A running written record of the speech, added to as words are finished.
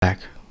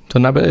to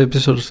another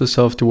episode of the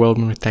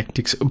Self-Development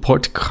Tactics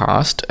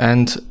podcast,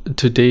 and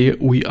today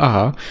we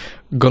are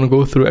gonna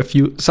go through a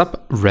few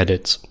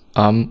subreddits.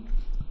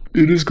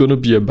 It is gonna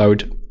be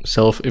about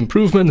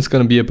self-improvement, it's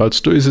gonna be about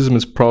stoicism,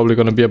 it's probably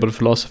gonna be about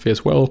philosophy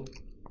as well.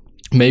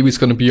 Maybe it's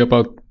gonna be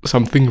about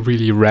something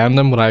really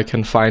random what I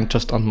can find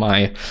just on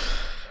my,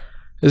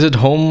 is it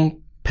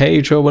home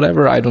page or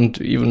whatever? I don't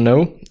even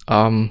know.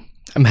 I'm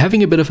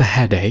having a bit of a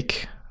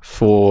headache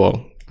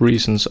for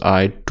reasons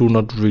I do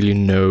not really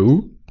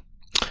know,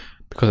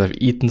 because I've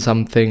eaten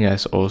something,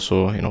 as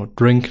also,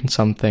 drinking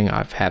something.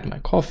 I've had my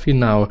coffee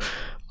now.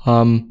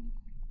 I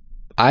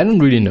don't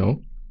really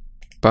know,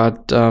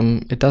 but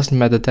it doesn't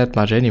matter that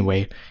much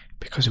anyway,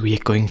 because we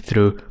are going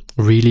through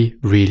really,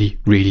 really,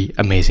 really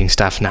amazing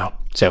stuff now.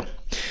 So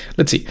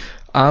let's see.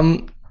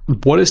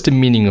 What is the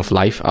meaning of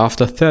life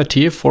after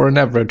 30 for an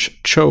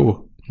average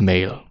Joe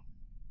male?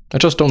 I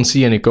just don't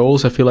see any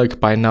goals. I feel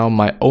like by now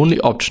my only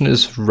option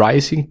is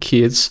raising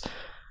kids.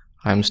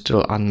 I'm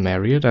still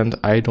unmarried and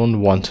I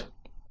don't want to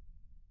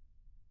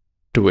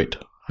do it.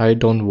 I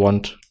don't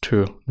want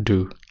to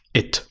do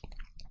it.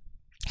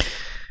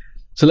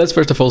 So let's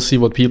first of all see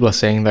what people are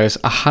saying. There's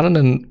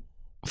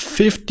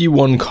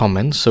 151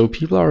 comments, so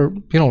people are,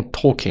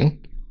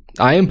 talking.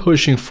 I am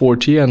pushing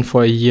 40, and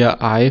for a year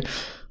I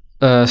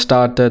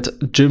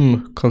started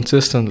gym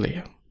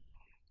consistently.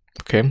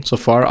 Okay, so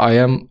far I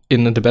am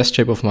in the best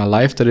shape of my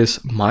life. That is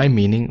my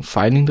meaning,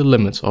 finding the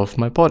limits of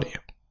my body.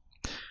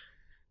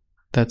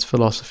 That's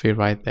philosophy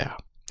right there.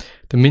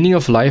 The meaning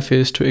of life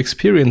is to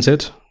experience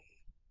it.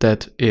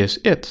 That is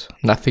it.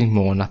 Nothing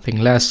more, nothing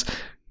less.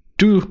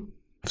 Do,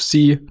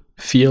 see,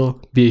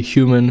 feel, be a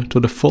human to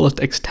the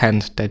fullest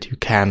extent that you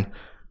can.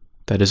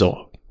 That is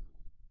all.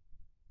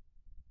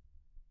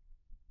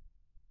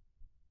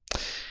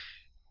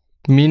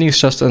 Meaning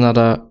is just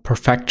another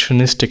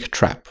perfectionistic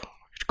trap.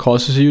 It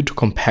causes you to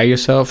compare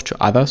yourself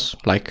to others,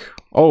 like,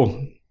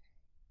 oh,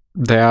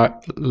 their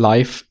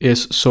life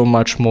is so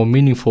much more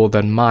meaningful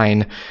than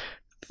mine.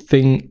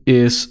 Thing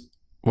is,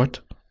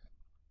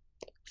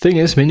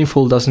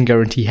 meaningful doesn't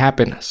guarantee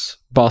happiness.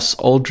 Buzz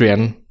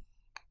Aldrin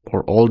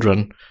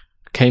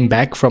came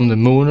back from the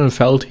moon and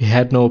felt he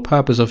had no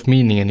purpose of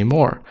meaning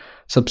anymore.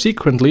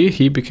 Subsequently,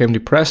 he became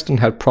depressed and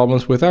had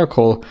problems with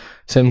alcohol.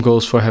 Same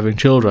goes for having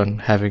children,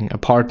 having a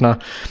partner.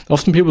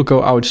 Often people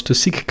go out to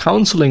seek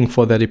counseling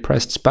for their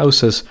depressed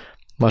spouses.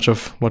 Much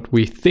of what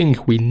we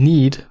think we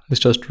need is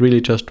just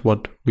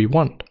what we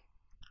want.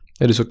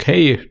 It is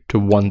okay to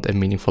want a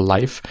meaningful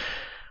life,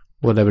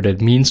 whatever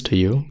that means to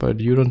you, but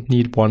you don't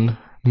need one.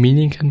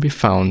 Meaning can be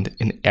found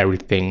in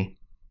everything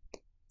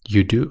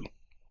you do.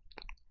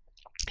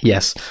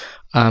 Yes,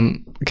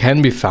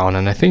 can be found,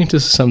 and I think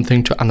this is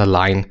something to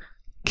underline.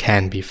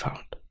 Can be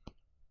found.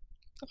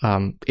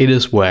 It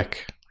is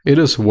work. It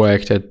is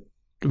work that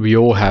we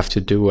all have to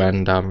do,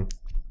 and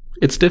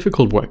it's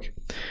difficult work.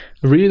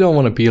 I really don't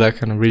want to be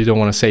like, and I really don't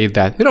want to say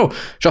that,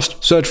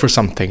 just search for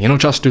something,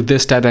 just do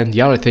this, that, and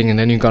the other thing, and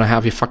then you're going to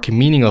have your fucking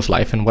meaning of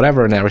life and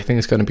whatever, and everything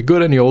is going to be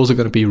good, and you're also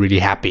going to be really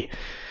happy.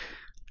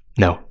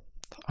 No.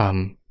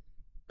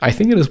 I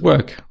think it is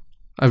work.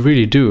 I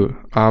really do.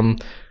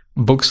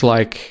 Books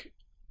like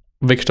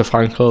Viktor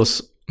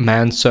Frankl's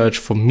Man's Search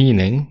for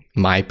Meaning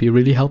might be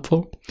really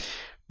helpful.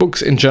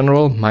 Books in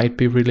general might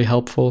be really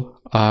helpful.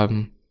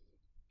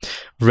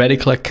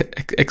 Radical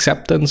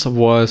Acceptance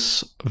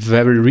was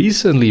very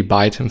recently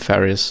by Tim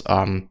Ferriss.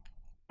 How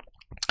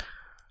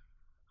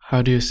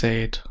do you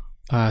say it?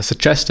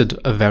 Suggested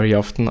very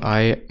often.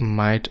 I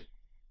might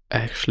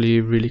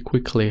actually really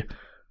quickly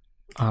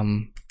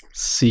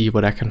see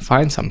what I can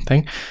find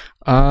something.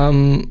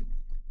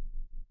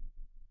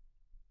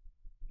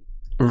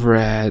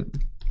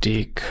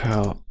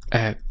 Radical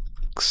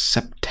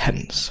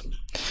acceptance.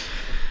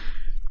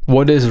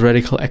 What is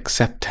radical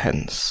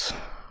acceptance?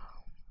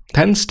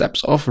 10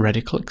 Steps of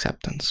Radical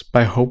Acceptance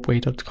by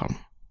hopeway.com.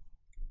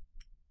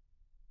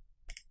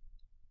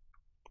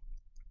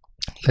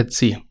 Let's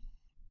see.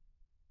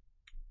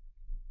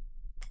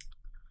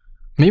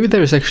 Maybe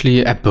there is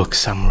actually a book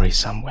summary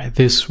somewhere.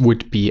 This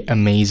would be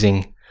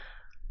amazing.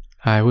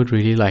 I would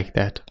really like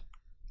that.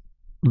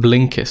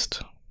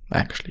 Blinkist,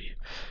 actually.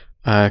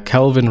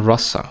 Calvin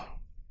Rosser.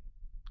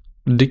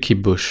 Dickie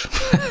Bush.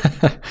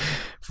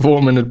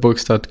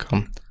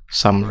 4minutebooks.com.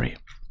 Summary.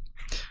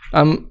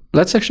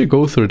 Let's actually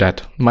go through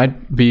that.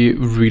 Might be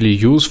really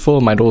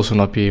useful, might also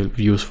not be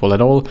useful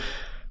at all.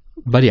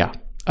 But yeah.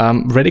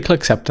 Radical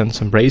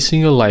Acceptance,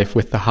 Embracing Your Life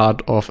with the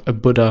Heart of a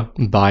Buddha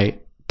by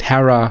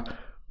Tara,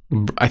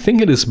 I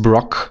think it is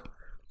Brock.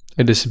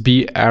 It is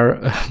B-R-A-C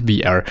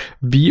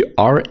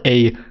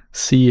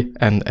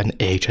and an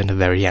H at the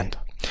very end.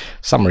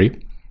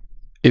 Summary.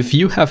 If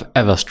you have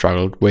ever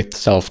struggled with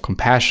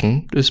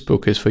self-compassion, this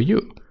book is for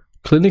you.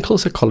 Clinical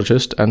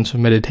psychologist and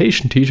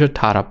meditation teacher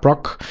Tara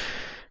Brock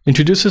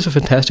introduces a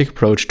fantastic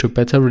approach to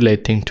better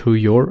relating to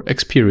your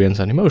experience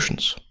and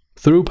emotions.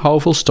 Through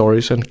powerful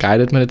stories and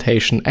guided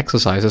meditation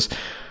exercises,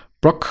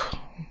 Brock,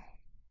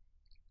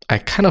 I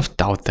kind of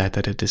doubt that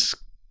it is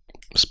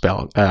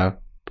spelled,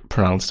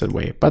 pronounced that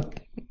way, but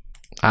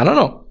I don't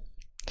know.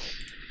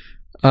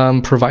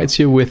 provides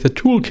you with a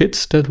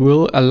toolkit that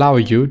will allow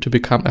you to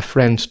become a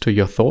friend to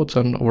your thoughts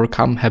and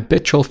overcome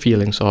habitual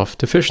feelings of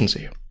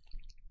deficiency.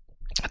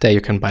 There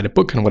you can buy the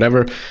book and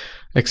whatever,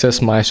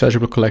 access my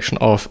searchable collection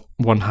of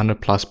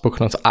 100 plus book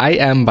notes. I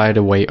am, by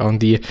the way, on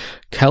the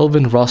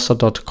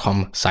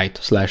calvinrosser.com site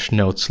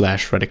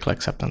 /notes/radical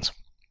acceptance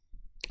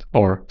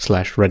or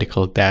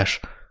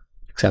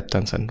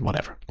 /radical-acceptance and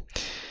whatever.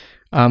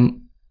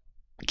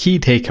 Key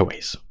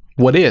takeaways.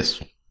 What is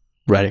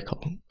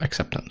radical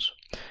acceptance?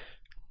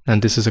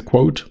 And this is a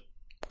quote: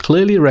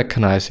 clearly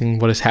recognizing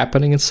what is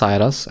happening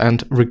inside us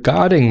and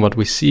regarding what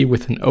we see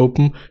with an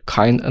open,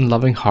 kind, and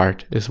loving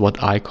heart is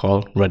what I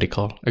call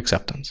radical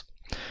acceptance.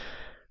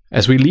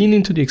 As we lean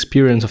into the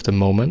experience of the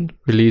moment,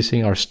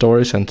 releasing our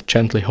stories and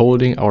gently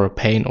holding our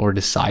pain or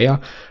desire,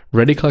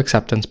 radical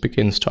acceptance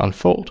begins to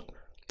unfold.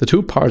 The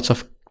two parts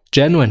of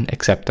genuine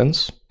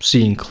acceptance,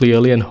 seeing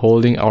clearly and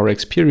holding our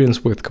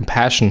experience with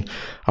compassion,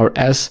 are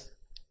as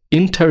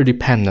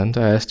interdependent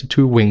as the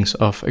two wings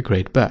of a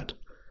great bird.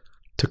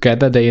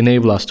 Together they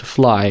enable us to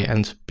fly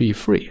and be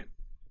free.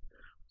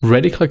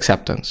 Radical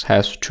acceptance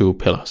has two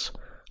pillars: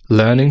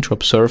 learning to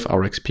observe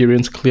our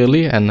experience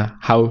clearly and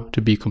how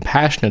to be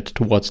compassionate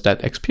towards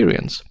that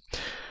experience.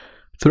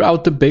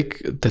 Throughout the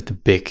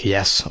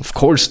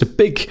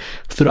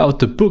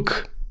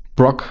book,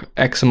 Brock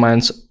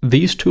examines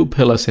these two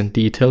pillars in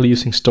detail,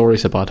 using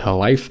stories about her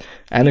life,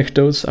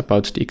 anecdotes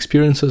about the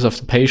experiences of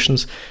the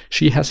patients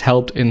she has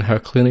helped in her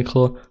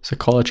clinical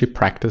psychology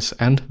practice,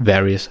 and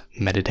various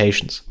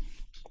meditations.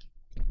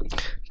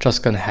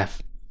 Just gonna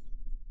have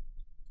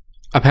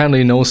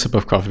apparently no sip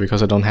of coffee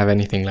because I don't have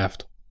anything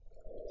left.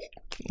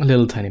 A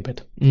little tiny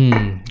bit.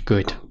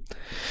 Good.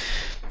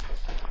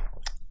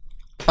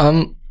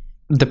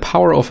 The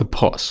power of a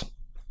pause.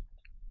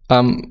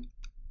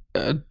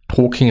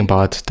 Talking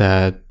about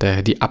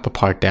the upper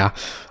part there,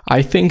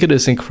 I think it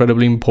is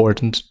incredibly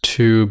important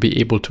to be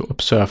able to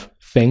observe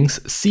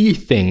things, see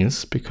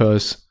things,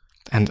 because,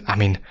 and I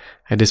mean,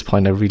 at this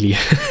point, I really,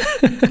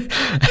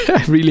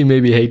 I really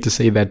maybe hate to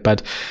say that,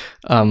 but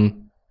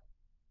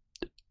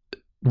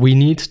we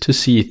need to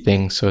see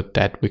things so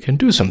that we can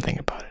do something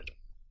about it.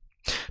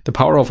 The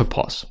power of a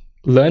pause.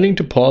 Learning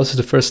to pause is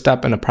the first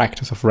step in a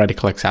practice of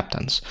radical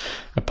acceptance.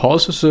 A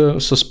pause is a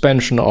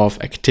suspension of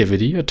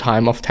activity, a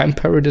time of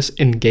temporary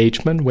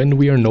disengagement when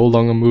we are no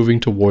longer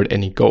moving toward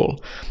any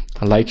goal.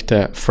 Like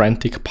the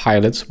frantic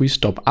pilots, we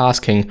stop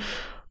asking,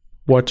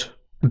 what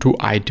do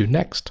I do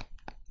next?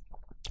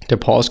 The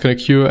pause can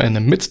occur in the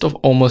midst of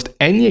almost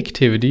any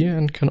activity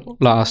and can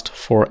last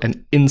for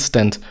an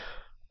instant,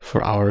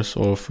 for hours,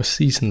 or for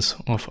seasons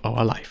of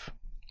our life.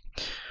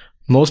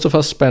 Most of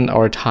us spend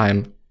our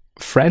time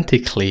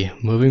frantically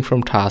moving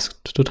from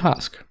task to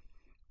task.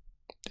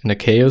 In the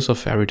chaos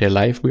of everyday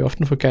life, we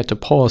often forget to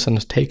pause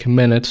and take a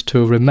minute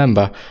to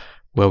remember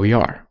where we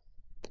are,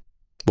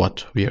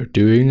 what we are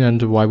doing,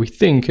 and why we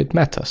think it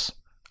matters.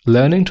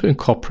 Learning to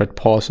incorporate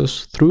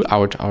pauses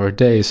throughout our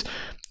days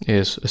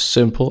is a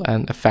simple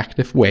and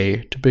effective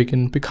way to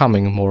begin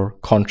becoming more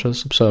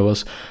conscious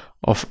observers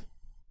of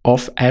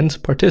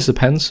and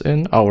participants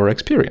in our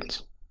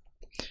experience.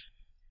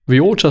 We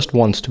all just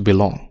want to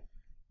belong.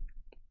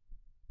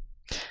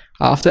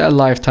 After a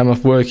lifetime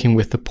of working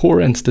with the poor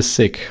and the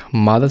sick,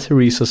 Mother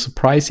Teresa's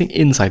surprising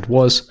insight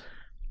was,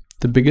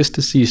 the biggest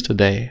disease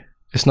today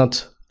is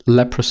not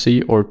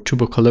leprosy or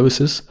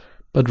tuberculosis,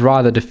 but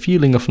rather the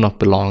feeling of not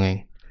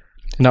belonging.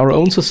 In our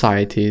own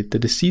society, the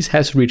disease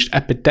has reached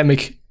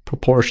epidemic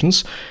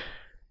proportions.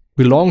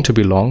 We long to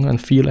belong and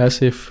feel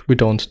as if we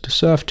don't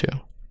deserve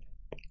to.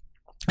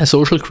 As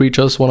social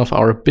creatures, one of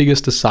our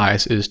biggest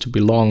desires is to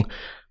belong,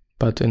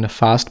 but in a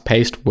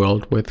fast-paced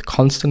world with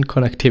constant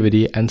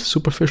connectivity and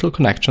superficial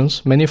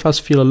connections, many of us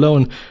feel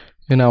alone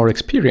in our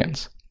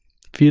experience.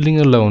 Feeling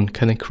alone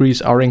can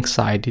increase our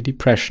anxiety,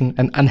 depression,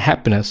 and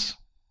unhappiness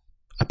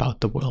about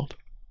the world.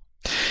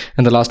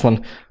 And the last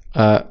one,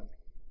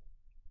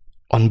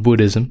 on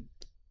Buddhism.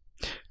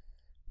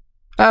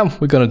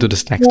 We're gonna do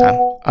this next time.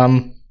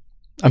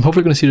 I'm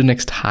hopefully gonna see you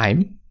next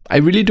time. I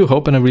really do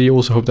hope, and I really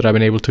also hope that I've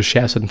been able to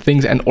share certain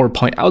things and or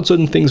point out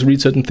certain things, read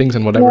certain things,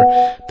 and whatever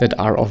that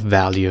are of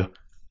value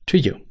to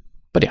you.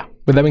 But yeah,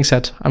 with that being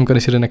said, I'm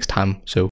gonna see you the next time. So